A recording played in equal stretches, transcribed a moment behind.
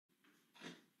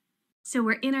So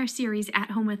we're in our series,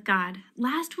 At Home with God.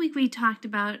 Last week we talked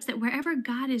about that wherever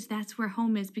God is, that's where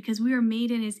home is, because we are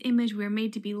made in his image, we are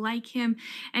made to be like him,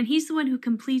 and he's the one who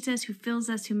completes us, who fills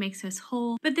us, who makes us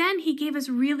whole. But then he gave us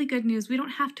really good news. We don't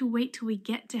have to wait till we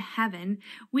get to heaven.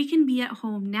 We can be at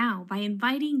home now by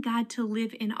inviting God to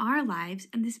live in our lives,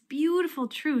 and this beautiful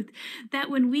truth that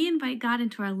when we invite God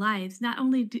into our lives, not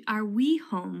only are we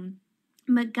home,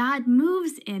 but God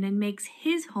moves in and makes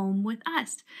his home with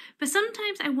us. But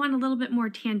sometimes I want a little bit more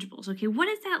tangibles. Okay, what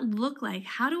does that look like?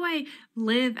 How do I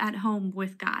live at home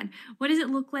with God? What does it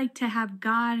look like to have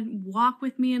God walk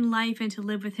with me in life and to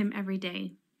live with him every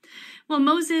day? Well,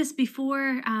 Moses,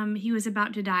 before he was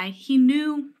about to die, he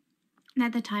knew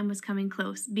that the time was coming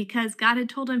close because God had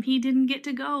told him he didn't get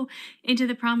to go into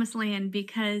the promised land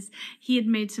because he had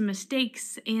made some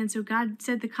mistakes. And so God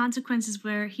said the consequences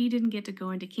were he didn't get to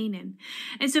go into Canaan.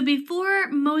 And so before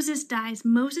Moses dies,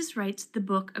 Moses writes the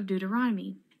book of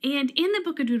Deuteronomy. And in the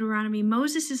book of Deuteronomy,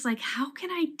 Moses is like, how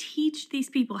can I teach these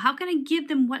people? How can I give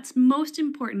them what's most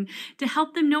important to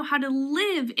help them know how to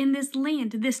live in this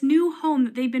land, this new home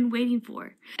that they've been waiting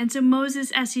for? And so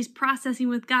Moses, as he's processing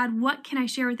with God, what can I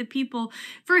share with the people?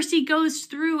 First, he goes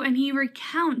through and he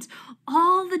recounts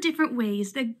all the different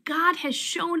ways that God has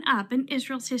shown up in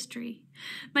Israel's history.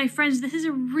 My friends, this is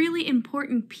a really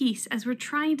important piece as we're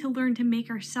trying to learn to make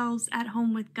ourselves at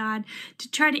home with God, to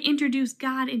try to introduce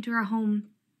God into our home.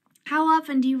 How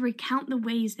often do you recount the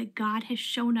ways that God has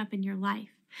shown up in your life?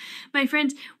 My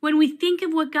friends, when we think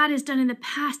of what God has done in the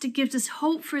past, it gives us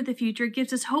hope for the future. It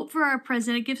gives us hope for our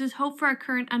present. It gives us hope for our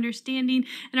current understanding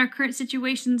and our current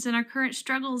situations and our current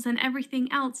struggles and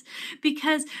everything else.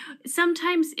 Because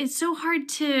sometimes it's so hard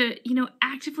to,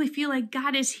 actively feel like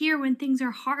God is here when things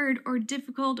are hard or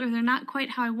difficult or they're not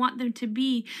quite how I want them to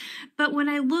be. But when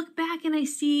I look back and I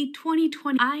see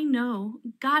 2020, I know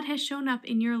God has shown up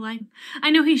in your life. I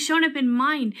know he's shown up in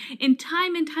mine. And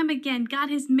time again,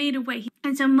 God has made a way.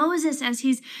 And so Moses, as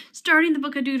he's starting the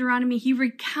book of Deuteronomy, he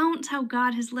recounts how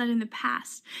God has led in the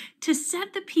past to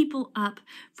set the people up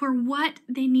for what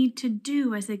they need to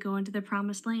do as they go into the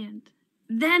promised land.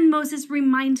 Then Moses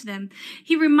reminds them.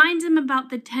 He reminds them about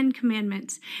the 10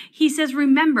 commandments. He says,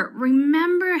 remember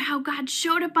how God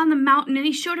showed up on the mountain and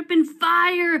he showed up in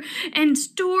fire and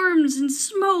storms and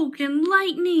smoke and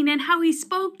lightning and how he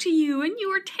spoke to you and you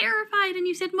were terrified and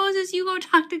you said, Moses, you go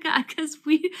talk to God because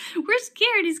we're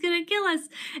scared he's going to kill us.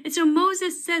 And so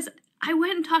Moses says, I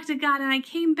went and talked to God and I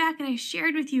came back and I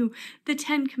shared with you the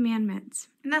 10 commandments.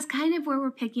 And that's kind of where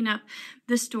we're picking up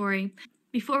the story.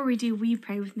 Before we do, will you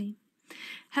pray with me?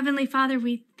 Heavenly Father,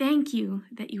 we thank you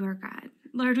that you are God.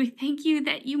 Lord, we thank you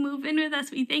that you move in with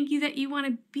us. We thank you that you want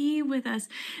to be with us.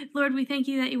 Lord, we thank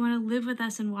you that you want to live with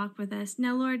us and walk with us.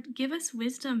 Now, Lord, give us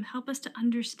wisdom. Help us to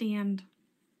understand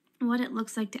what it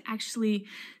looks like to actually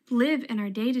live in our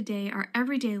day-to-day, our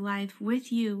everyday life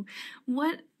with you.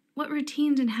 What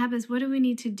routines and habits, what do we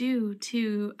need to do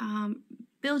to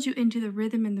build you into the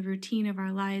rhythm and the routine of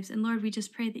our lives? And Lord, we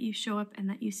just pray that you show up and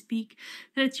that you speak,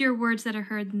 that it's your words that are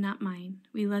heard and not mine.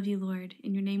 We love you, Lord.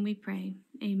 In your name we pray.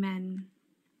 Amen.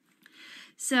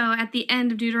 So at the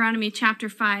end of Deuteronomy chapter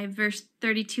 5, verse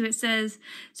 32, it says,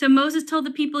 So Moses told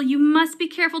the people, you must be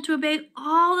careful to obey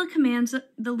all the commands of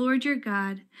the Lord your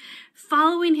God,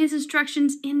 following his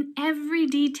instructions in every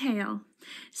detail.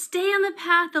 Stay on the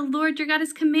path the Lord your God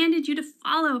has commanded you to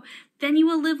follow. Then you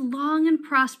will live long and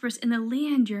prosperous in the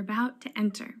land you're about to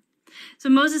enter. So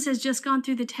Moses has just gone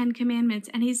through the 10 commandments,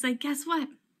 and he's like, guess what?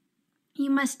 You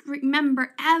must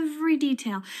remember every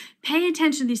detail. Pay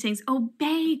attention to these things.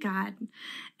 Obey God.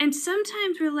 And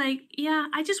sometimes we're like, yeah,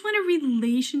 I just want a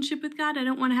relationship with God. I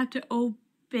don't want to have to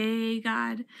obey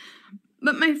God.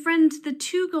 But my friends, the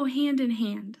two go hand in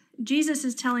hand. Jesus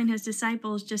is telling his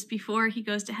disciples just before he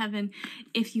goes to heaven,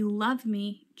 if you love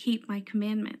me, keep my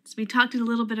commandments. We talked a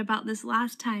little bit about this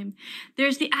last time.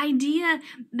 There's the idea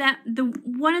that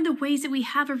one of the ways that we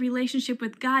have a relationship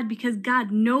with God, because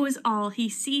God knows all, he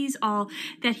sees all,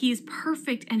 that he is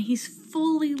perfect and he's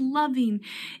fully loving,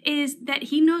 is that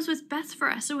he knows what's best for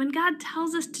us. So when God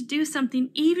tells us to do something,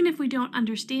 even if we don't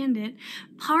understand it,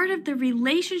 part of the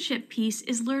relationship piece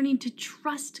is learning to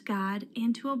trust God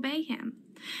and to obey him.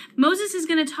 Moses is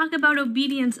going to talk about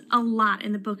obedience a lot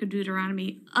in the book of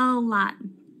Deuteronomy, a lot.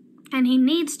 And he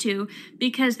needs to,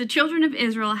 because the children of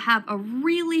Israel have a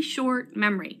really short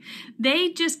memory. They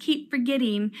just keep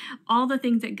forgetting all the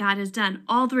things that God has done.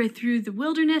 All the way through the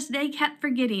wilderness, they kept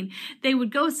forgetting. They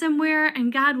would go somewhere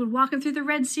and God would walk them through the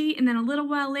Red Sea, and then a little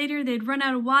while later they'd run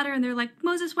out of water and they're like,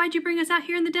 Moses, why'd you bring us out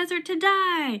here in the desert to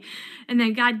die? And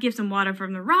then God gives them water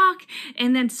from the rock,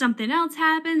 and then something else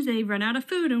happens. They run out of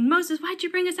food, and Moses, why'd you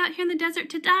bring us out here in the desert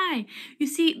to die? You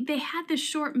see, they had this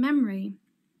short memory.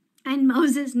 And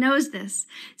Moses knows this.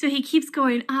 So he keeps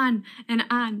going on and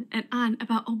on and on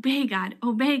about obey God,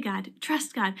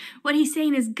 trust God. What he's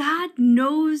saying is God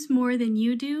knows more than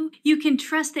you do. You can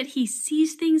trust that he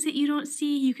sees things that you don't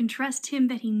see. You can trust him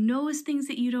that he knows things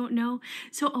that you don't know.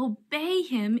 So obey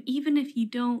him even if you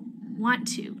don't want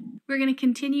to. We're going to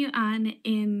continue on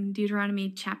in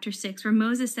Deuteronomy chapter 6, where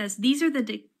Moses says, these are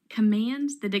the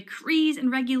commands, the decrees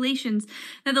and regulations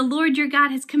that the Lord your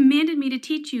God has commanded me to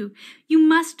teach you. You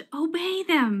must obey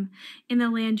them in the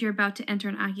land you're about to enter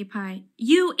and occupy.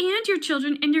 You and your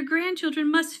children and your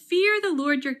grandchildren must fear the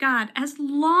Lord your God as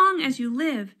long as you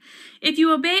live. If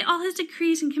you obey all his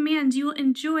decrees and commands, you will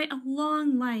enjoy a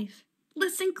long life.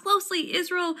 Listen closely,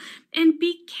 Israel, and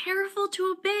be careful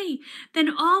to obey. Then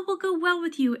all will go well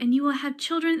with you, and you will have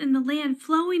children in the land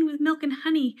flowing with milk and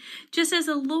honey, just as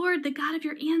the Lord, the God of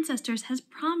your ancestors, has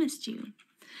promised you.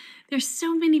 There's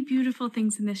so many beautiful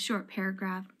things in this short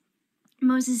paragraph.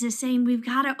 Moses is saying we've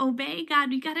got to obey God.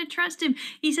 We've got to trust him.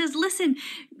 He says, listen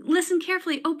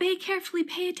carefully, obey carefully,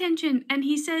 pay attention. And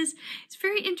he says, it's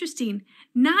very interesting,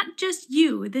 not just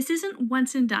you. This isn't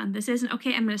once and done. This isn't,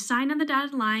 okay, I'm going to sign on the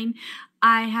dotted line.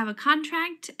 I have a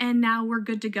contract and now we're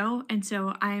good to go. And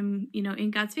so I'm, in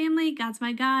God's family. God's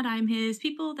my God. I'm his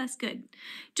people. That's good.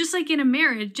 Just like in a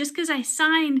marriage, just because I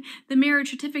signed the marriage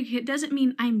certificate doesn't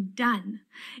mean I'm done.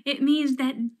 It means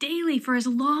that daily, for as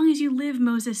long as you live,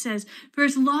 Moses says, for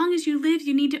as long as you live,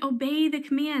 you need to obey the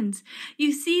commands.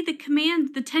 You see, the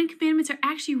commands, the 10 commandments are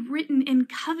actually written in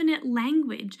covenant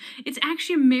language. It's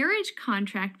actually a marriage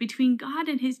contract between God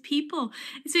and his people.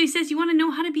 And so he says, you want to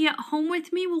know how to be at home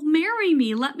with me? Well, marry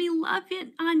me. Let me love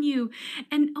it on you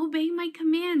and obey my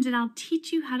commands, and I'll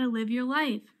teach you how to live your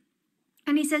life.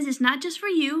 And he says it's not just for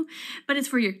you, but it's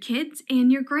for your kids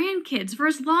and your grandkids for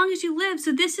as long as you live.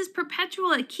 So this is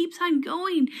perpetual. It keeps on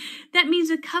going. That means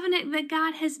the covenant that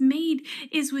God has made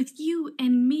is with you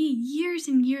and me years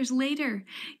and years later.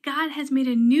 God has made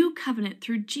a new covenant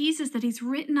through Jesus that he's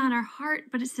written on our heart,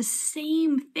 but it's the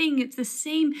same thing. It's the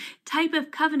same type of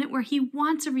covenant where he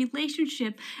wants a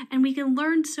relationship, and we can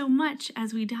learn so much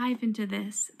as we dive into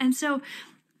this. And so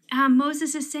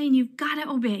Moses is saying you've got to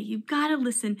obey. You've got to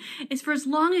listen. It's for as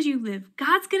long as you live.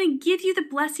 God's going to give you the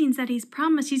blessings that he's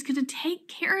promised. He's going to take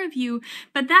care of you.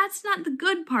 But that's not the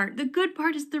good part. The good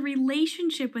part is the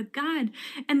relationship with God.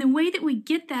 And the way that we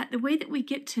get that, the way that we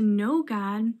get to know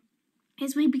God,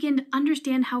 is we begin to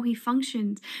understand how he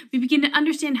functions. We begin to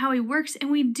understand how he works, and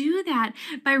we do that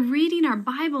by reading our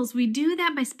Bibles. We do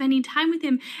that by spending time with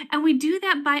him, and we do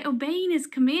that by obeying his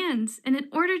commands. And in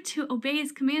order to obey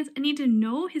his commands, I need to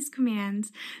know his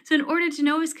commands. So in order to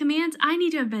know his commands, I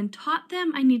need to have been taught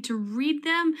them. I need to read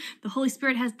them. The Holy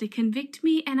Spirit has to convict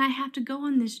me, and I have to go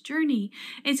on this journey.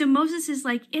 And so Moses is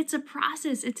like, it's a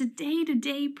process. It's a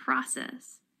day-to-day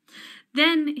process.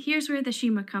 Then here's where the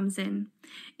Shema comes in.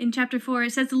 In chapter 4,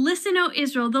 it says, listen, O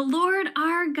Israel, the Lord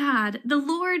our God, the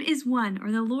Lord is one,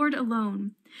 or the Lord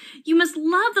alone. You must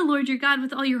love the Lord your God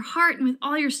with all your heart and with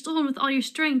all your soul and with all your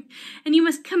strength. And you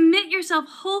must commit yourself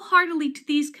wholeheartedly to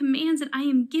these commands that I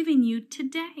am giving you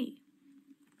today.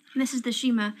 This is the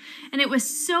Shema, and it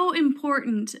was so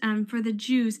important for the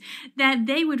Jews that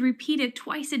they would repeat it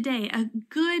twice a day. A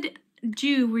good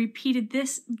Jew repeated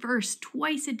this verse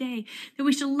twice a day, that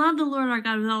we should love the Lord our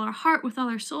God with all our heart, with all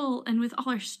our soul, and with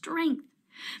all our strength.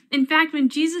 In fact, when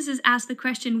Jesus is asked the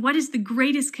question, what is the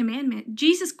greatest commandment?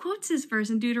 Jesus quotes this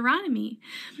verse in Deuteronomy.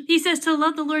 He says to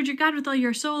love the Lord your God with all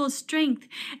your soul, strength.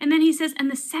 And then he says, and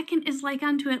the second is like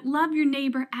unto it, love your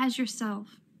neighbor as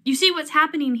yourself. You see what's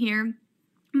happening here?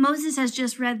 Moses has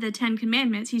just read the 10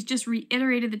 commandments. He's just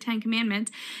reiterated the 10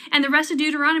 commandments. And the rest of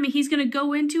Deuteronomy, he's going to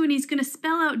go into, and he's going to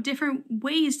spell out different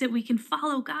ways that we can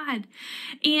follow God.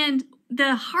 And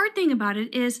the hard thing about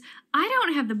it is I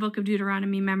don't have the book of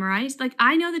Deuteronomy memorized. Like,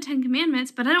 I know the 10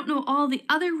 commandments, but I don't know all the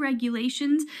other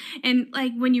regulations. And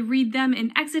like when you read them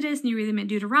in Exodus and you read them in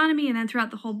Deuteronomy and then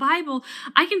throughout the whole Bible,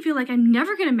 I can feel like I'm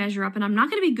never going to measure up, and I'm not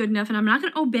going to be good enough, and I'm not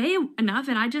going to obey enough,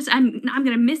 and I'm going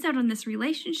to miss out on this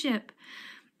relationship.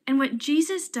 And what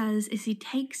Jesus does is he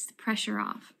takes the pressure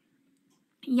off.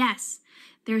 Yes,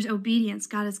 there's obedience.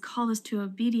 God has called us to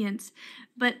obedience,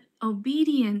 but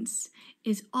obedience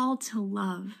is all to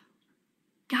love.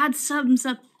 God sums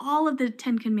up all of the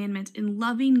 10 commandments in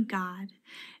loving God.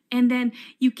 And then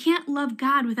you can't love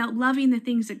God without loving the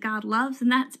things that God loves,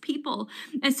 and that's people.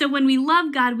 And so when we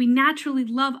love God, we naturally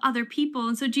love other people.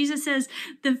 And so Jesus says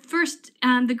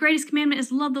the greatest commandment is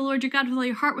love the Lord your God with all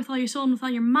your heart, with all your soul, and with all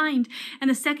your mind. And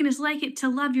the second is like it, to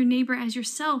love your neighbor as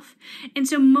yourself. And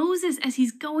so Moses, as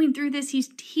he's going through this, he's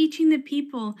teaching the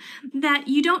people that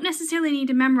you don't necessarily need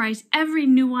to memorize every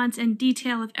nuance and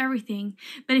detail of everything.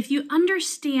 But if you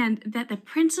understand that the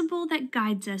principle that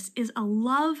guides us is a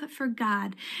love for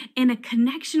God, and a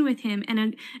connection with him,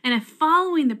 and a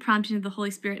following the prompting of the Holy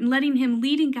Spirit and letting him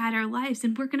lead and guide our lives,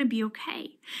 then we're going to be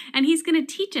okay. And he's going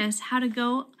to teach us how to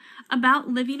go about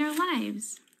living our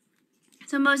lives.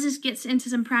 So Moses gets into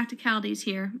some practicalities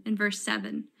here in verse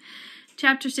 7.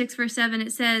 Chapter 6, verse 7,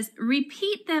 it says,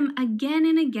 repeat them again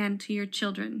and again to your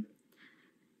children.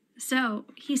 So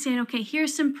he's saying, okay,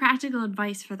 here's some practical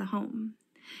advice for the home.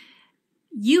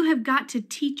 You have got to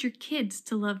teach your kids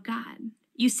to love God.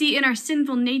 You see, in our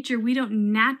sinful nature, we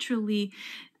don't naturally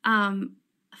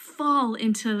fall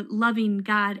into loving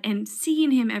God and seeing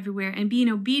him everywhere and being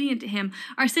obedient to him.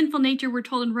 Our sinful nature, we're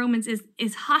told in Romans,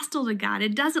 is hostile to God.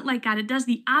 It doesn't like God. It does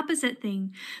the opposite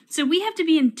thing. So we have to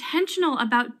be intentional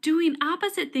about doing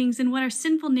opposite things than what our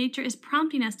sinful nature is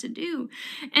prompting us to do.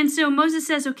 And so Moses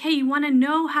says, okay, you want to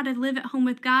know how to live at home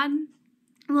with God?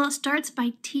 Well, it starts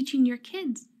by teaching your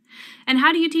kids. And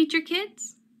how do you teach your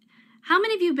kids? How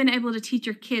many of you have been able to teach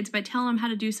your kids by telling them how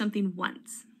to do something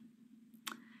once?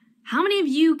 How many of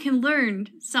you can learn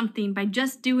something by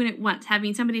just doing it once,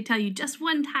 having somebody tell you just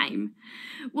one time?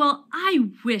 Well, I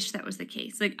wish that was the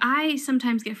case. Like, I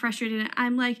sometimes get frustrated.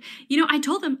 I'm like, I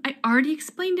told them, I already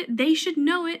explained it. They should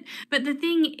know it. But the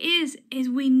thing is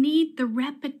we need the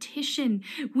repetition.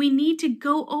 We need to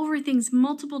go over things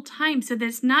multiple times so that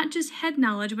it's not just head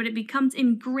knowledge, but it becomes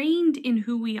ingrained in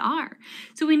who we are.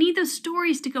 So we need those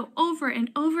stories to go over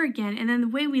and over again, and then the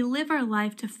way we live our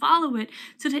life to follow it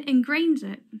so that it ingrains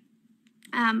it.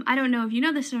 I don't know if you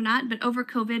know this or not, but over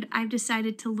COVID, I've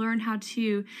decided to learn how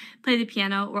to play the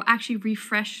piano, or actually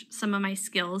refresh some of my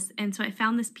skills. And so I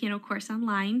found this piano course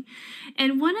online.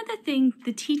 And one of the things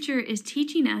the teacher is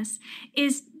teaching us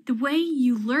is the way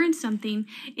you learn something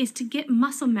is to get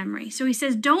muscle memory. So he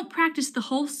says, don't practice the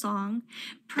whole song,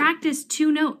 practice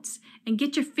 2 notes and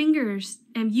get your fingers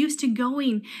used to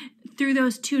going through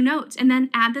those 2 notes, and then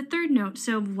add the 3rd note.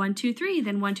 So 1, 2, 3,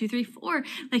 then 1, 2, 3, 4.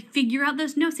 Like, figure out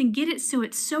those notes and get it so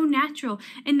it's so natural.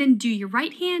 And then do your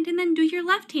right hand and then do your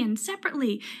left hand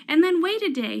separately. And then wait a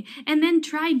day. And then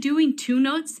try doing 2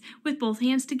 notes with both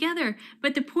hands together.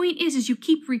 But the point is you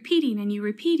keep repeating and you're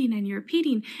repeating and you're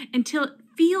repeating until it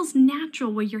feels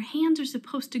natural where your hands are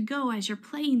supposed to go as you're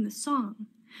playing the song.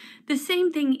 The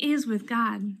same thing is with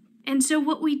God. And so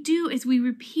what we do is we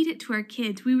repeat it to our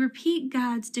kids. We repeat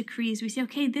God's decrees. We say,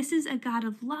 okay, this is a God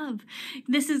of love.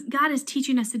 God is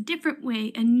teaching us a different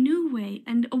way, a new way,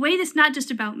 and a way that's not just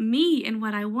about me and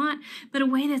what I want, but a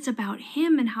way that's about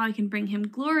him and how I can bring him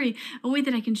glory, a way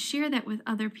that I can share that with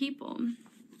other people.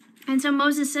 And so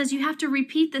Moses says you have to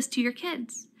repeat this to your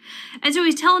kids. And so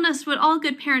he's telling us what all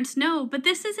good parents know, but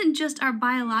this isn't just our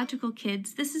biological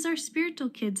kids. This is our spiritual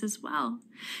kids as well.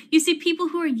 You see, people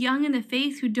who are young in the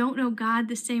faith who don't know God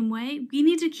the same way, we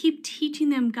need to keep teaching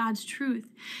them God's truth.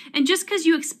 And just because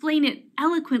you explain it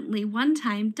eloquently one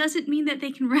time doesn't mean that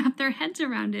they can wrap their heads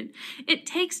around it. It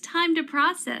takes time to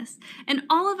process. And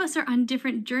all of us are on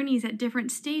different journeys at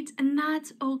different states, and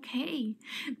that's okay.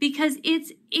 Because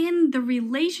it's in the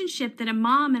relationship that a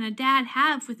mom and a dad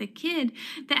have with a kid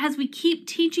that as we keep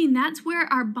teaching, that's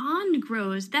where our bond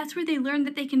grows. That's where they learn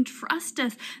that they can trust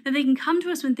us, that they can come to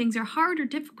us when things are hard or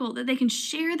difficult, that they can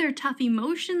share their tough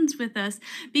emotions with us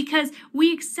because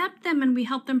we accept them and we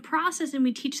help them process and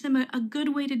we teach them a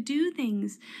good way to do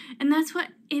things. And that's what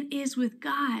it is with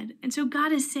God. And so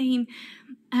God is saying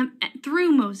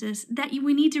through Moses that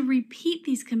we need to repeat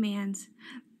these commands,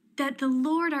 that the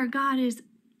Lord our God is,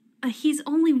 he's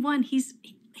only one.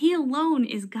 He alone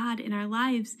is God in our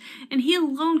lives, and he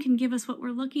alone can give us what we're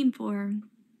looking for.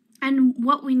 And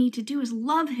what we need to do is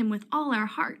love him with all our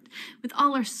heart, with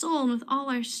all our soul, and with all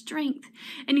our strength.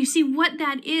 And you see what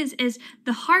that is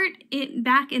the heart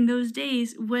back in those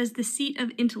days was the seat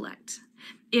of intellect.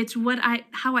 It's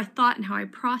how I thought and how I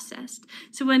processed.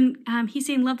 So when he's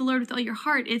saying love the Lord with all your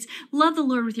heart, it's love the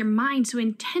Lord with your mind. So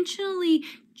intentionally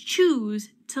choose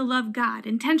to love God,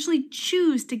 intentionally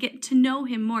choose to get to know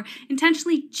him more,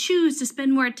 intentionally choose to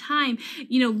spend more time,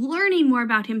 learning more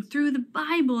about him through the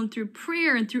Bible and through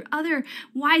prayer and through other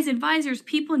wise advisors,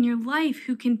 people in your life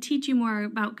who can teach you more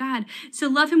about God. So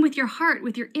love him with your heart,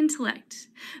 with your intellect,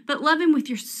 but love him with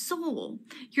your soul.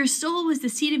 Your soul was the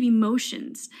seat of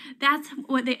emotions. That's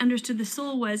what they understood the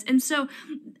soul was. And so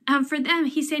for them,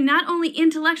 he's saying not only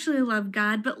intellectually love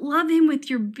God, but love him with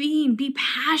your being. Be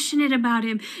passionate about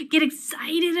him. Get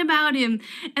excited about him.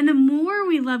 And the more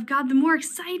we love God, the more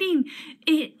exciting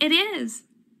it is.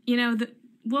 The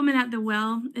woman at the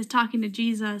well is talking to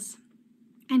Jesus,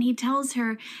 and he tells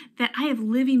her that I have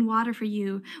living water for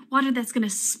you, water that's going to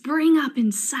spring up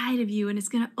inside of you and it's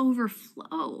going to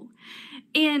overflow.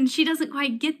 And she doesn't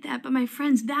quite get that. But my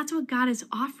friends, that's what God is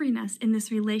offering us in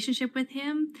this relationship with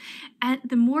him.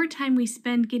 The more time we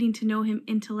spend getting to know him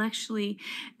intellectually,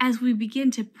 as we begin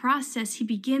to process, he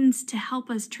begins to help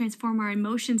us transform our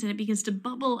emotions, and it begins to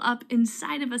bubble up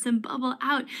inside of us and bubble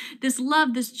out this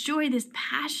love, this joy, this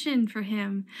passion for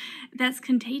him that's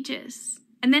contagious.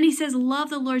 And then he says, love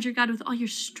the Lord your God with all your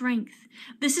strength.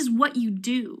 This is what you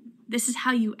do. This is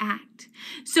how you act.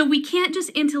 So we can't just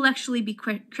intellectually be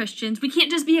Christians. We can't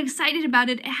just be excited about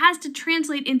it. It has to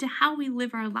translate into how we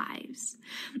live our lives.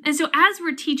 And so as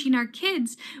we're teaching our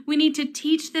kids, we need to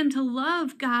teach them to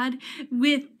love God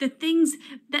with the things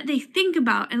that they think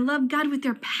about, and love God with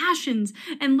their passions,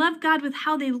 and love God with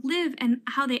how they live and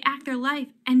how they act their life.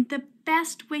 And the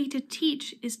best way to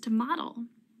teach is to model.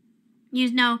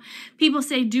 People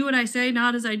say, do what I say,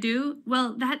 not as I do.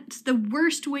 Well, that's the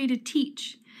worst way to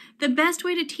teach. The best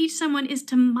way to teach someone is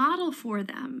to model for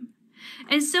them.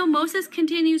 And so Moses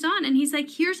continues on, and he's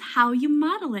like, here's how you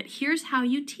model it. Here's how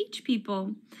you teach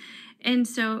people. And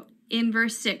so in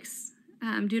verse 6,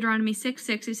 Deuteronomy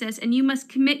 6:6, it says, and you must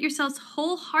commit yourselves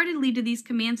wholeheartedly to these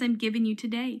commands I'm giving you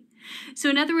today. So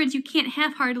in other words, you can't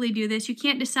half-heartedly do this. You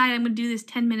can't decide I'm going to do this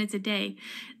 10 minutes a day.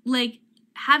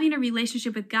 Having a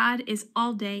relationship with God is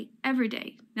all day, every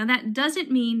day. Now, that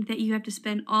doesn't mean that you have to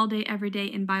spend all day, every day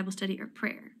in Bible study or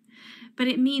prayer. But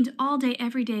it means all day,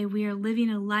 every day, we are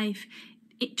living a life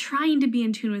trying to be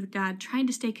in tune with God, trying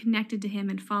to stay connected to him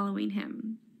and following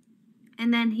him.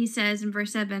 And then he says in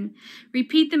verse 7,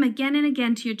 repeat them again and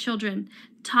again to your children.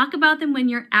 Talk about them when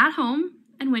you're at home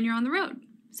and when you're on the road.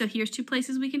 So here's two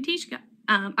places we can teach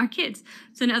our kids.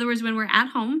 So in other words, when we're at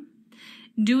home,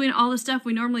 doing all the stuff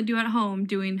we normally do at home,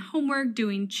 doing homework,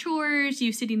 doing chores,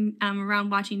 you sitting around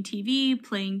watching TV,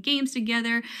 playing games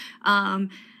together,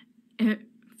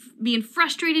 being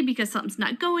frustrated because something's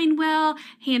not going well,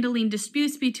 handling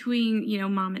disputes between,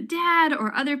 mom and dad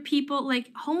or other people.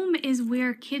 Home is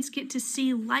where kids get to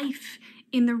see life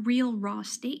in the real raw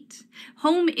state.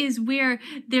 Home is where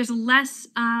there's less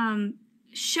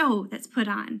show that's put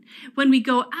on. When we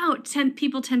go out,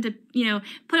 people tend to,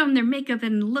 put on their makeup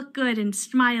and look good and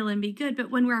smile and be good. But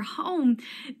when we're home,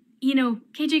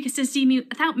 KJ gets to see me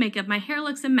without makeup. My hair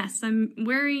looks a mess. I'm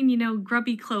wearing,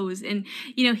 grubby clothes. And,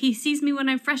 he sees me when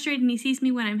I'm frustrated and he sees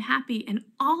me when I'm happy. And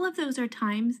all of those are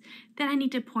times that I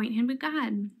need to point him to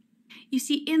God. You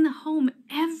see, in the home,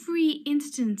 every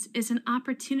instance is an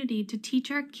opportunity to teach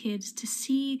our kids to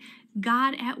see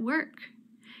God at work.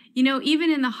 Even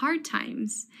in the hard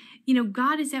times,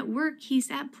 God is at work.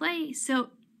 He's at play.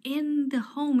 So in the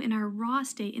home, in our raw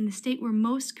state, in the state we're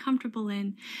most comfortable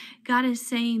in, God is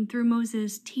saying through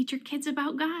Moses, teach your kids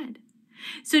about God.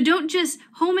 So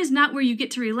home is not where you get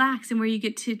to relax and where you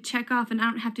get to check off and I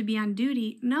don't have to be on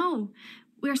duty. No,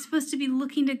 we're supposed to be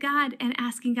looking to God and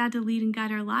asking God to lead and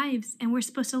guide our lives. And we're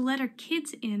supposed to let our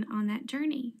kids in on that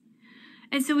journey.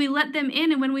 And so we let them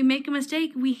in, and when we make a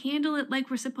mistake, we handle it like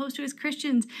we're supposed to as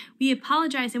Christians. We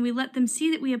apologize, and we let them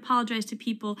see that we apologize to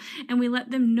people, and we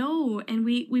let them know, and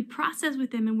we process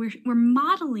with them, and we're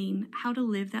modeling how to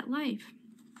live that life.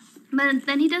 But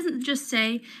then he doesn't just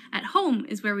say at home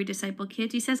is where we disciple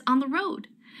kids. He says on the road.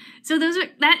 So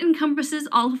that encompasses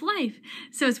all of life.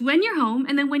 So it's when you're home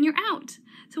and then when you're out.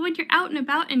 So when you're out and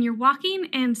about and you're walking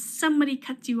and somebody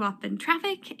cuts you off in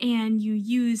traffic and you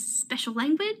use special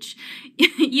language,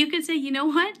 you could say, you know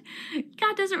what?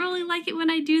 God doesn't really like it when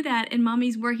I do that, and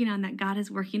mommy's working on that. God is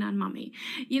working on mommy.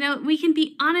 We can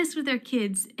be honest with our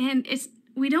kids, and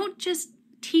we don't just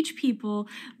teach people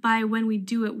by when we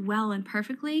do it well and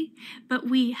perfectly, but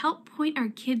we help point our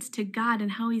kids to God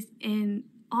and how he's in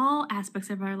all aspects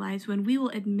of our lives when we will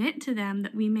admit to them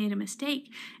that we made a mistake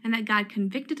and that God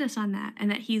convicted us on that and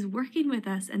that he's working with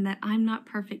us and that I'm not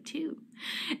perfect too.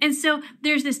 And so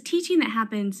there's this teaching that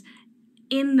happens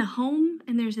in the home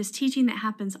and there's this teaching that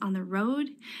happens on the road,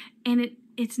 and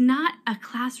it's not a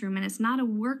classroom and it's not a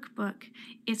workbook.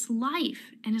 It's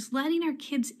life, and it's letting our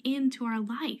kids into our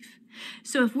life.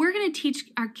 So if we're going to teach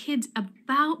our kids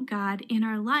about God in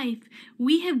our life,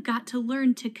 we have got to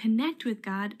learn to connect with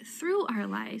God through our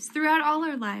lives, throughout all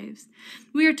our lives.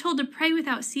 We are told to pray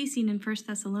without ceasing in 1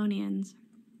 Thessalonians.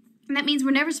 And that means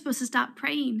we're never supposed to stop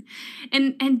praying.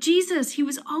 And Jesus, he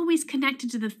was always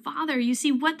connected to the Father. You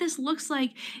see, what this looks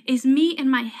like is me in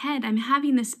my head. I'm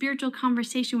having this spiritual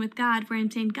conversation with God where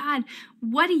I'm saying, God,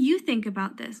 what do you think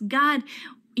about this? God,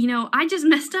 I just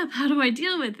messed up. How do I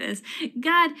deal with this?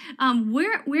 God,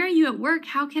 where are you at work?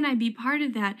 How can I be part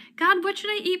of that? God, what should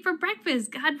I eat for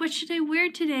breakfast? God, what should I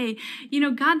wear today?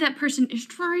 God, that person is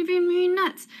driving me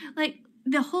nuts. Like,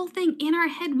 the whole thing in our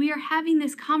head, we are having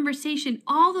this conversation.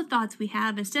 All the thoughts we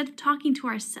have, instead of talking to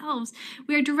ourselves,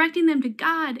 we are directing them to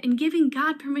God and giving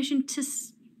God permission to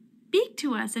speak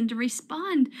to us and to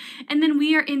respond. And then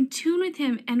we are in tune with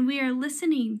him and we are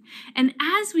listening. And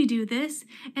as we do this,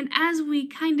 and as we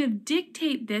kind of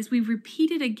dictate this, we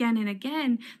repeat it again and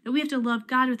again, that we have to love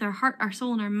God with our heart, our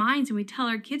soul, and our minds, and we tell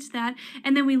our kids that,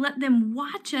 and then we let them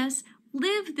watch us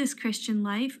live this Christian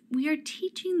life. We are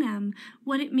teaching them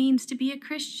what it means to be a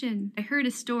Christian. I heard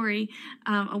a story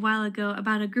a while ago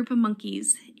about a group of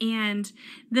monkeys, and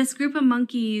this group of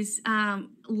monkeys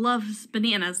loves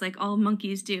bananas like all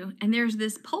monkeys do. And there's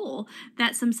this pole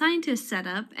that some scientists set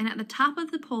up, and at the top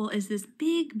of the pole is this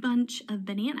big bunch of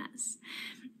bananas.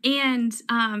 And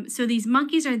so these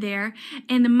monkeys are there,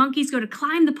 and the monkeys go to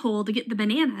climb the pole to get the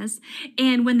bananas.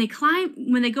 And when they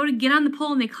go to get on the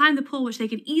pole and they climb the pole, which they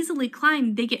can easily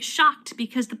climb, they get shocked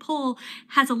because the pole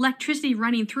has electricity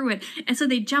running through it. And so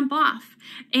they jump off.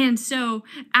 And so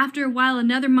after a while,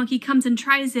 another monkey comes and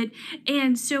tries it.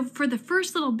 And so for the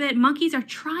first little bit, monkeys are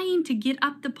trying to get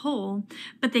up the pole,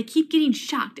 but they keep getting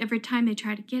shocked every time they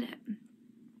try to get it.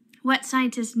 What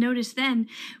scientists noticed then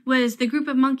was the group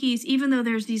of monkeys, even though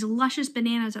there's these luscious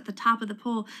bananas at the top of the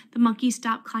pole, the monkeys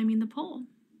stopped climbing the pole.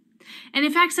 And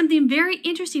in fact, something very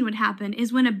interesting would happen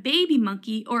is when a baby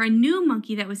monkey or a new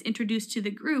monkey that was introduced to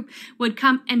the group would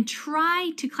come and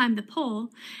try to climb the pole.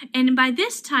 And by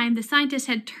this time, the scientists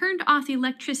had turned off the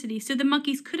electricity, so the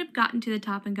monkeys could have gotten to the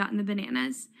top and gotten the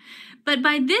bananas. But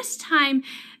by this time,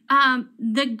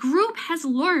 the group has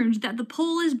learned that the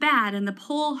pole is bad and the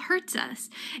pole hurts us.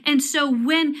 And so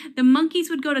when the monkeys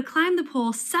would go to climb the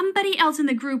pole, somebody else in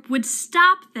the group would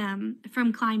stop them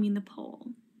from climbing the pole.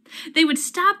 They would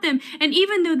stop them, and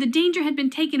even though the danger had been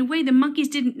taken away, the monkeys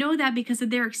didn't know that because of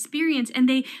their experience, and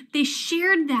they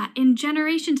shared that in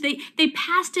generations. They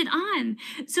passed it on.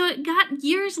 So it got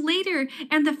years later,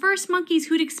 and the first monkeys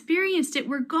who'd experienced it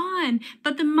were gone,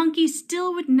 but the monkeys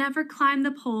still would never climb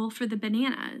the pole for the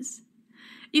bananas.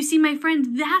 You see, my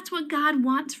friends, that's what God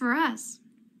wants for us.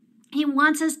 He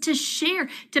wants us to share,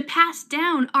 to pass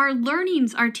down our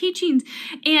learnings, our teachings.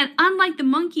 And unlike the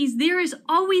monkeys, there is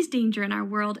always danger in our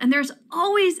world, and there's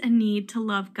always a need to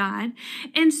love God.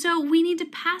 And so we need to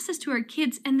pass this to our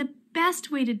kids. And the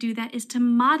best way to do that is to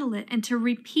model it and to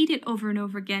repeat it over and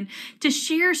over again, to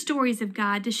share stories of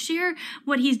God, to share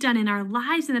what he's done in our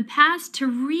lives in the past, to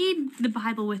read the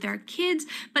Bible with our kids,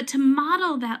 but to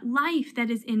model that life that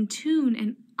is in tune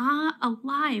and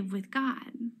alive with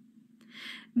God.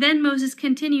 Then Moses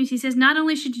continues. He says, not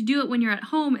only should you do it when you're at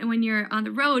home and when you're on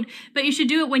the road, but you should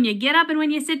do it when you get up and when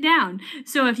you sit down.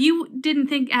 So if you didn't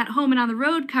think at home and on the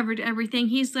road covered everything,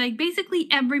 he's like basically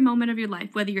every moment of your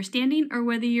life, whether you're standing or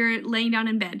whether you're laying down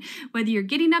in bed, whether you're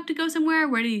getting up to go somewhere,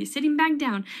 whether you're sitting back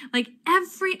down, like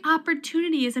every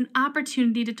opportunity is an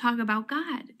opportunity to talk about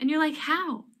God. And you're like,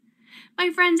 how? My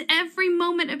friends, every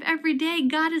moment of every day,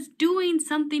 God is doing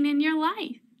something in your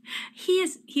life.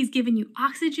 He's given you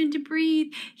oxygen to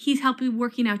breathe. He's helping you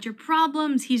working out your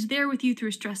problems. He's there with you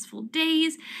through stressful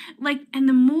days. And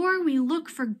the more we look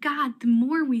for God, the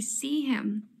more we see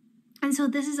him. And so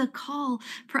this is a call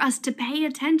for us to pay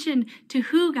attention to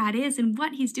who God is and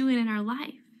what he's doing in our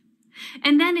life.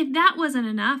 And then if that wasn't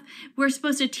enough, we're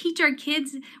supposed to teach our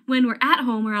kids when we're at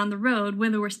home or on the road,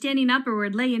 whether we're standing up or we're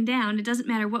laying down, it doesn't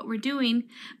matter what we're doing.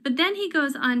 But then he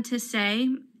goes on to say,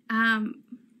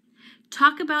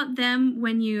 talk about them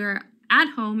when you're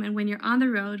at home and when you're on the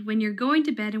road, when you're going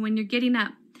to bed and when you're getting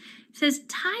up. It says,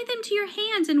 tie them to your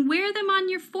hands and wear them on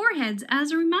your foreheads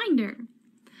as a reminder.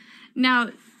 Now,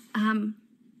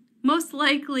 Most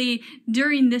likely,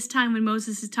 during this time when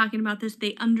Moses is talking about this,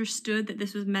 they understood that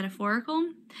this was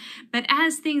metaphorical. But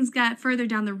as things got further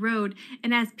down the road,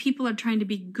 and as people are trying to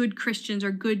be good Christians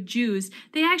or good Jews,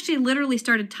 they actually literally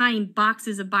started tying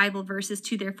boxes of Bible verses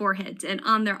to their foreheads and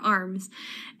on their arms.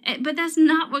 But that's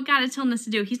not what God is telling us to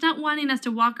do. He's not wanting us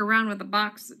to walk around with a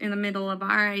box in the middle of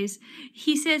our eyes.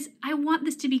 He says, I want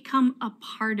this to become a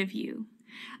part of you.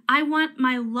 I want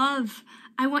my love.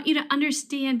 I want you to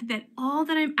understand that all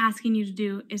that I'm asking you to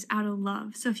do is out of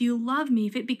love. So if you love me,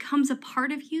 if it becomes a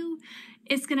part of you,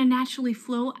 it's going to naturally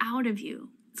flow out of you.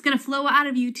 It's going to flow out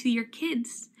of you to your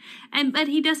kids. But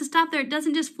he doesn't stop there. It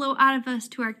doesn't just flow out of us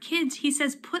to our kids. He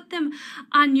says, put them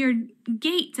on your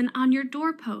gates and on your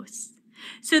doorposts.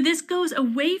 So this goes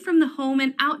away from the home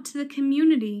and out to the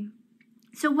community.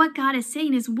 So what God is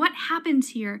saying is, what happens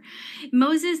here?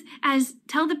 Moses,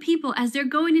 tell the people as they're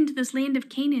going into this land of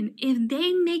Canaan, if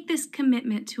they make this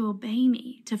commitment to obey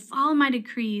me, to follow my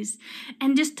decrees,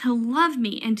 and just to love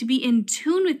me and to be in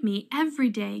tune with me every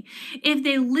day, if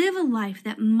they live a life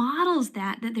that models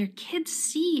that their kids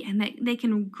see and that they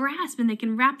can grasp and they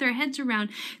can wrap their heads around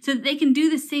so that they can do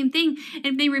the same thing, and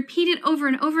if they repeat it over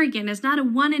and over again, it's not a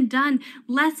one and done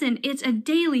lesson, it's a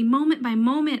daily, moment by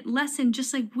moment lesson,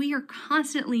 just like we are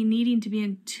constantly needing to be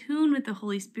in tune with the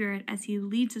Holy Spirit as he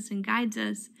leads us and guides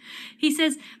us. He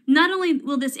says, not only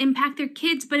will this impact their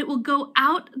kids, but it will go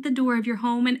out the door of your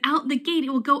home and out the gate. It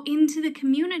will go into the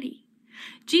community.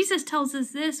 Jesus tells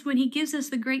us this when he gives us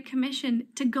the Great Commission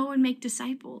to go and make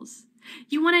disciples.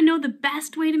 You want to know the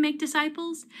best way to make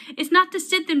disciples? It's not to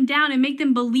sit them down and make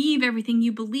them believe everything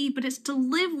you believe, but it's to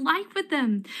live life with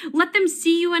them. Let them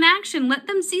see you in action. Let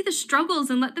them see the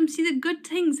struggles and let them see the good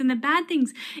things and the bad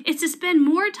things. It's to spend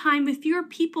more time with fewer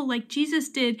people like Jesus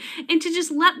did and to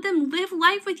just let them live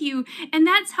life with you. And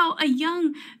that's how a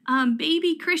young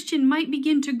baby Christian might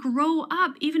begin to grow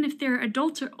up, even if they're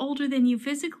adults or older than you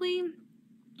physically.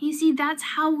 You see, that's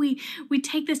how we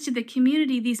take this to the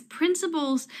community, these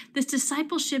principles, this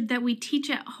discipleship that we teach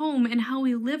at home and how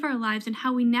we live our lives and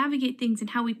how we navigate things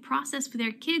and how we process with our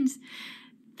kids.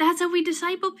 That's how we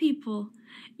disciple people.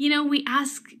 You know, we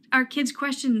ask our kids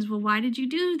questions. Well, why did you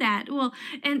do that? Well,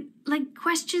 and like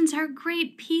questions are a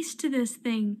great piece to this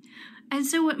thing. And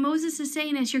so what Moses is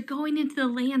saying is you're going into the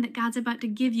land that God's about to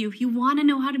give you. If you want to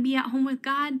know how to be at home with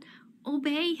God,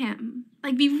 obey him.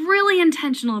 Like, be really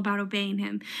intentional about obeying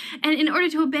him. And in order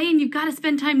to obey him, you've got to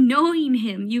spend time knowing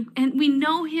him. And we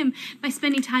know him by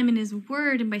spending time in his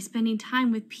word and by spending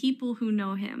time with people who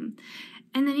know him.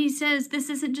 And then he says, this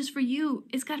isn't just for you.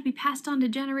 It's got to be passed on to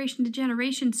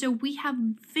generation. So we have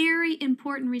very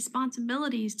important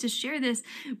responsibilities to share this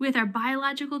with our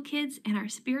biological kids and our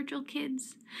spiritual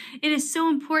kids. It is so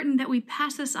important that we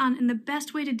pass this on. And the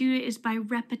best way to do it is by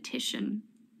repetition.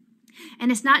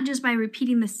 And it's not just by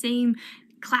repeating the same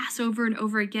class over and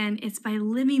over again. It's by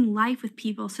living life with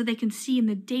people so they can see in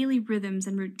the daily rhythms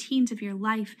and routines of your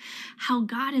life how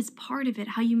God is part of it,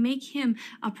 how you make him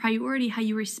a priority, how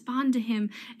you respond to him,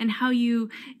 and how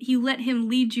you let him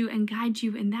lead you and guide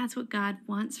you. And that's what God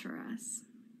wants for us.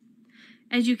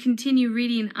 As you continue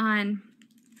reading on,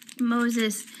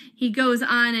 Moses, he goes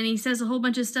on and he says a whole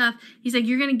bunch of stuff. He's like,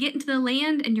 you're going to get into the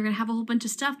land and you're going to have a whole bunch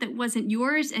of stuff that wasn't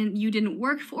yours and you didn't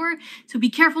work for. So be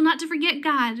careful not to forget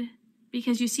God,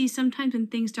 because you see, sometimes when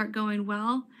things start going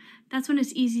well, that's when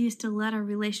it's easiest to let our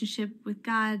relationship with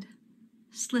God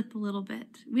slip a little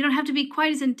bit. We don't have to be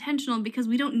quite as intentional because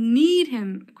we don't need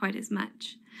him quite as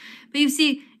much. But you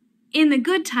see, in the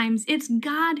good times, it's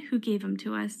God who gave them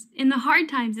to us. In the hard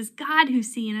times, it's God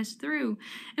who's seeing us through.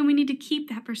 And we need to keep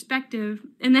that perspective.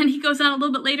 And then he goes on a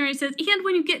little bit later and he says, and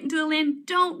when you get into the land,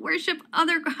 don't worship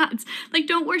other gods. Like,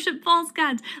 don't worship false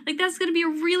gods. Like, that's going to be a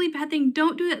really bad thing.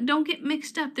 Don't do that. Don't get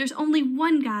mixed up. There's only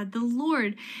one God, the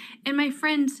Lord. And my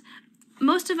friends,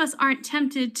 most of us aren't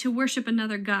tempted to worship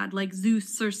another god like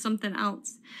Zeus or something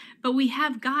else. But we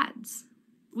have gods.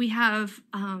 We have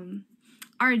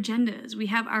our agendas, we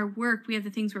have our work, we have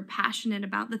the things we're passionate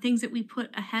about, the things that we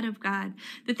put ahead of God,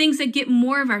 the things that get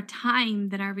more of our time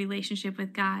than our relationship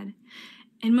with God.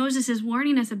 And Moses is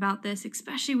warning us about this,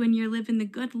 especially when you're living the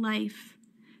good life.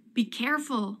 Be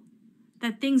careful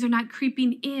that things are not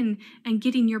creeping in and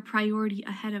getting your priority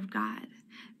ahead of God,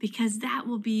 because that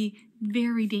will be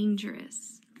very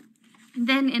dangerous.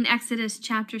 Then in Exodus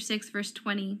chapter 6, verse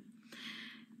 20,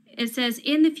 it says,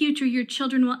 in the future, your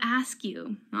children will ask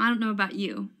you. Well, I don't know about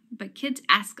you, but kids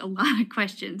ask a lot of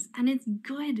questions, and it's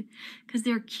good because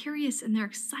they're curious and they're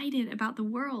excited about the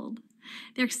world.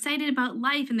 They're excited about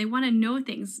life and they want to know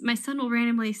things. My son will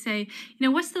randomly say,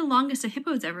 what's the longest a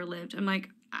hippo's ever lived? I'm like,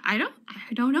 I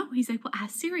don't know. He's like, well,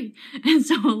 ask Siri. And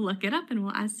so we'll look it up and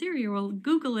we'll ask Siri or we'll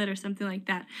Google it or something like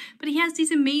that. But he has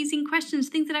these amazing questions,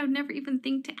 things that I would never even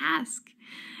think to ask.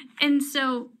 And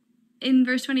so in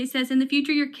verse 20, it says, in the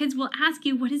future, your kids will ask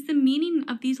you, what is the meaning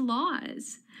of these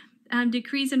laws,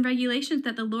 decrees, and regulations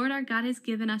that the Lord our God has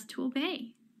given us to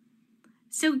obey?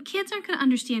 So kids aren't going to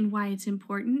understand why it's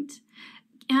important.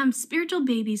 Spiritual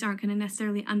babies aren't going to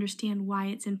necessarily understand why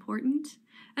it's important.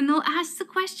 And they'll ask the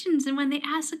questions. And when they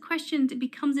ask the questions, it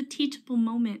becomes a teachable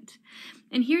moment.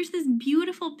 And here's this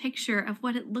beautiful picture of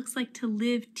what it looks like to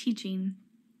live teaching.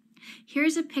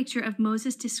 Here's a picture of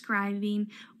Moses describing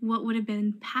what would have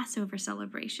been Passover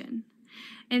celebration.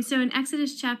 And so in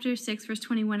Exodus chapter 6, verse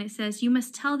 21, it says, you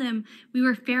must tell them we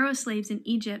were Pharaoh's slaves in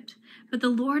Egypt, but the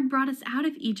Lord brought us out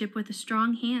of Egypt with a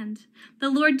strong hand. The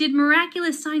Lord did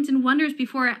miraculous signs and wonders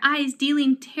before our eyes,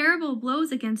 dealing terrible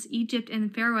blows against Egypt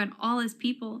and Pharaoh and all his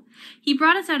people. He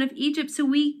brought us out of Egypt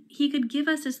so he could give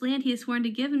us this land he has sworn to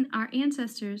give our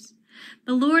ancestors.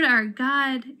 The Lord our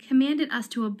God commanded us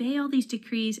to obey all these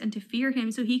decrees and to fear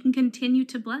him so he can continue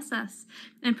to bless us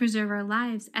and preserve our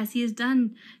lives as he has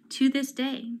done to this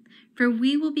day. For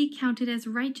we will be counted as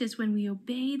righteous when we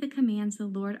obey the commands the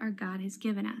Lord our God has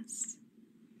given us.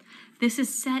 This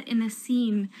is set in the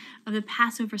scene of the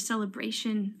Passover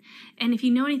celebration. And if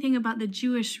you know anything about the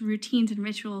Jewish routines and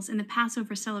rituals in the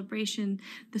Passover celebration,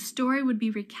 the story would be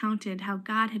recounted how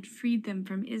God had freed them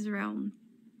from Israel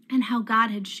and how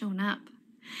God had shown up.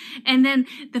 And then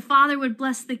the father would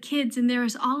bless the kids, and there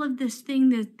was all of this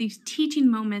thing, these teaching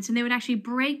moments, and they would actually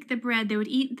break the bread. They would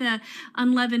eat the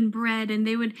unleavened bread, and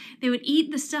they would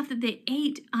eat the stuff that they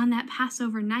ate on that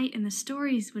Passover night, and the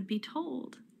stories would be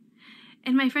told.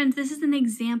 And my friends, this is an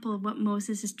example of what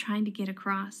Moses is trying to get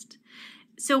across.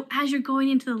 So as you're going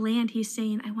into the land, he's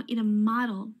saying, I want you to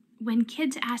model. When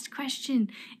kids ask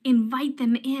questions, invite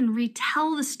them in,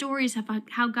 retell the stories about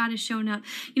how God has shown up.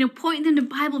 Point them to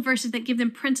Bible verses that give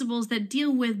them principles that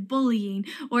deal with bullying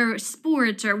or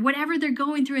sports or whatever they're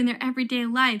going through in their everyday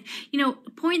life.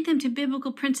 Point them to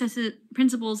biblical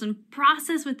principles and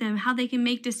process with them how they can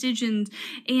make decisions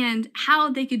and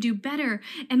how they could do better.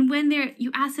 And when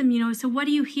you ask them, so what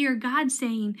do you hear God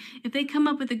saying? If they come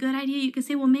up with a good idea, you can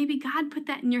say, well, maybe God put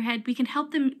that in your head. We can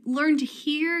help them learn to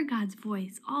hear God's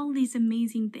voice. All these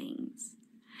amazing things.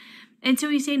 And so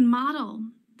he's saying model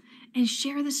and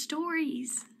share the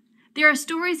stories. There are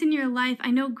stories in your life.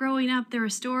 I know growing up, there were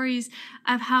stories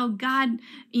of how God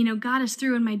got us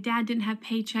through when my dad didn't have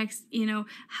paychecks,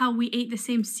 how we ate the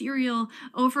same cereal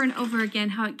over and over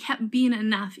again, how it kept being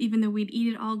enough, even though we'd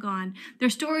eat it all gone.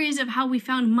 There's stories of how we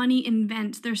found money in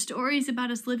vents. There's stories about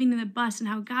us living in the bus and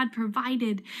how God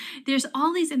provided. There's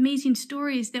all these amazing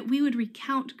stories that we would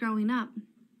recount growing up.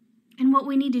 And what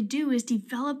we need to do is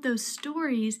develop those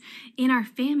stories in our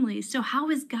families. So how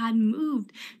has God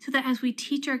moved? So that as we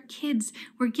teach our kids,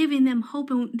 we're giving them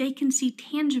hope and they can see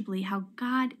tangibly how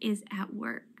God is at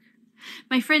work.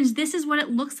 My friends, this is what it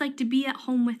looks like to be at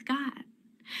home with God.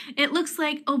 It looks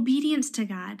like obedience to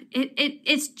God.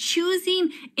 It's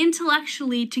choosing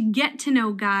intellectually to get to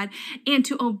know God and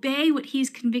to obey what he's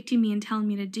convicting me and telling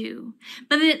me to do.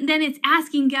 But then it's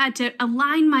asking God to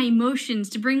align my emotions,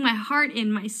 to bring my heart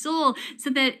in, my soul, so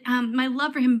that my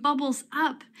love for him bubbles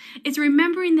up. It's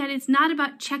remembering that it's not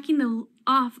about checking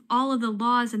off all of the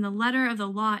laws and the letter of the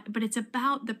law, but it's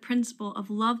about the principle of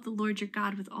love the Lord your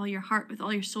God with all your heart, with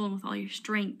all your soul, and with all your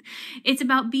strength. It's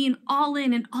about being all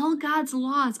in, and all God's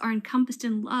laws are encompassed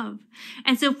in love.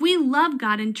 And so if we love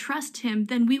God and trust him,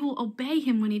 then we will obey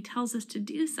him when he tells us to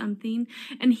do something,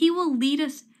 and he will lead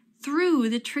us through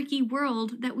the tricky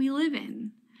world that we live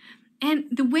in. And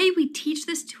the way we teach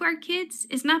this to our kids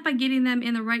is not by getting them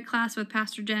in the right class with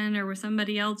Pastor Jen or with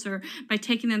somebody else, or by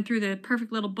taking them through the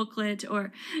perfect little booklet,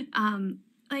 or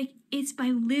it's by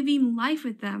living life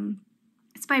with them.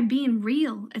 It's by being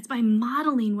real. It's by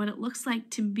modeling what it looks like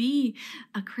to be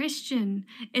a Christian.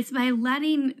 It's by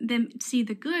letting them see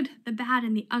the good, the bad,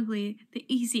 and the ugly, the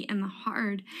easy and the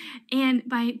hard, and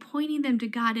by pointing them to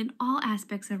God in all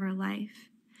aspects of our life.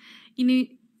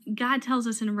 God tells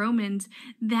us in Romans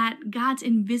that God's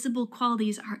invisible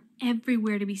qualities are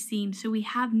everywhere to be seen, so we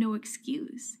have no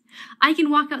excuse. I can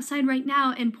walk outside right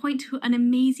now and point to an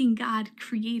amazing God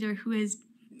creator who has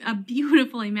a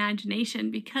beautiful imagination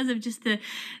because of just the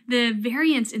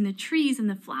variance in the trees and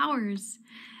the flowers.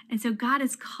 And so God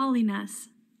is calling us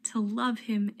to love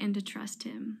him and to trust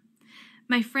him.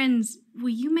 My friends, will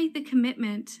you make the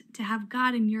commitment to have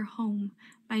God in your home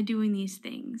by doing these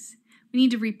things? We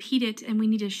need to repeat it, and we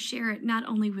need to share it not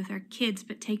only with our kids,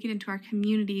 but take it into our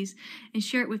communities and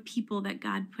share it with people that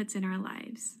God puts in our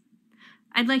lives.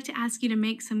 I'd like to ask you to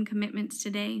make some commitments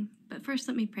today, but first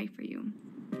let me pray for you.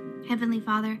 Heavenly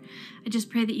Father, I just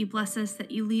pray that you bless us,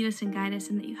 that you lead us and guide us,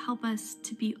 and that you help us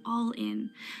to be all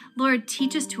in. Lord,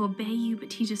 teach us to obey you,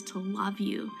 but teach us to love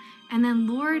you. And then,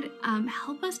 Lord,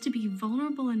 help us to be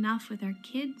vulnerable enough with our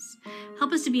kids.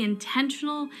 Help us to be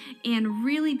intentional and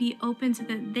really be open so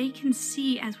that they can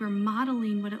see as we're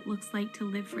modeling what it looks like to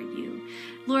live for you.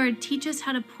 Lord, teach us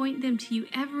how to point them to you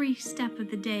every step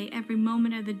of the day, every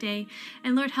moment of the day.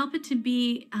 And Lord, help it to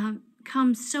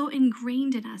become so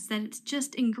ingrained in us that it's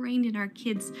just ingrained in our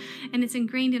kids and it's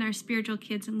ingrained in our spiritual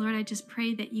kids. And Lord, I just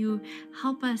pray that you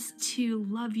help us to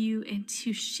love you and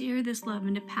to share this love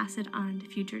and to pass it on to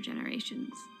future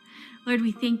generations. Lord,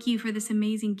 we thank you for this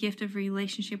amazing gift of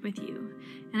relationship with you.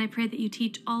 And I pray that you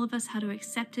teach all of us how to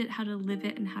accept it, how to live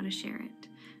it, and how to share it.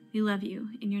 We love you.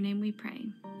 In your name we pray.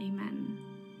 Amen.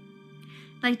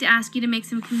 I'd like to ask you to make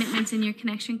some commitments in your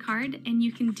connection card, and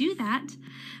you can do that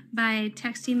by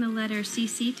texting the letter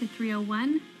CC to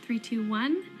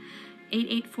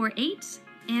 301-321-8848.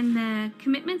 And the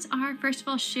commitments are, first of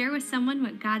all, share with someone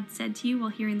what God said to you while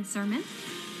hearing the sermon.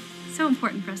 So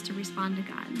important for us to respond to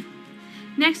God.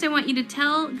 Next, I want you to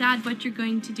tell God what you're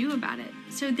going to do about it.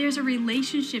 So there's a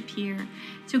relationship here.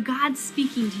 So God's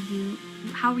speaking to you.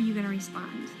 How are you going to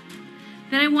respond?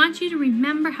 Then I want you to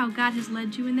remember how God has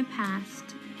led you in the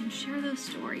past and share those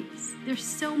stories. There's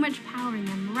so much power in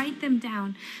them. Write them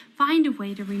down. Find a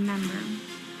way to remember.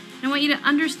 And I want you to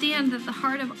understand that the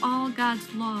heart of all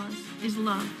God's laws is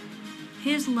love.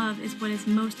 His love is what is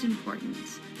most important.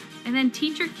 And then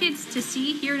teach your kids to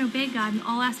see, hear, and obey God in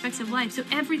all aspects of life. So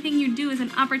everything you do is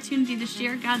an opportunity to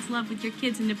share God's love with your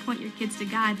kids and to point your kids to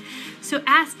God. So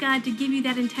ask God to give you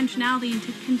that intentionality and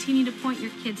to continue to point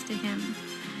your kids to Him.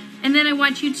 And then I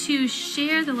want you to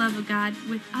share the love of God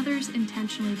with others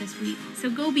intentionally this week. So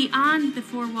go beyond the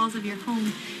four walls of your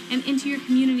home and into your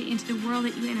community, into the world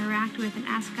that you interact with, and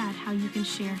ask God how you can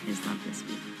share His love this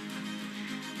week.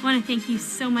 I want to thank you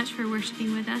so much for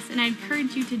worshiping with us, and I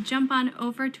encourage you to jump on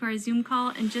over to our Zoom call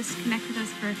and just connect with us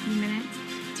for a few minutes.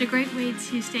 It's a great way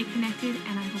to stay connected,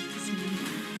 and I hope to see you.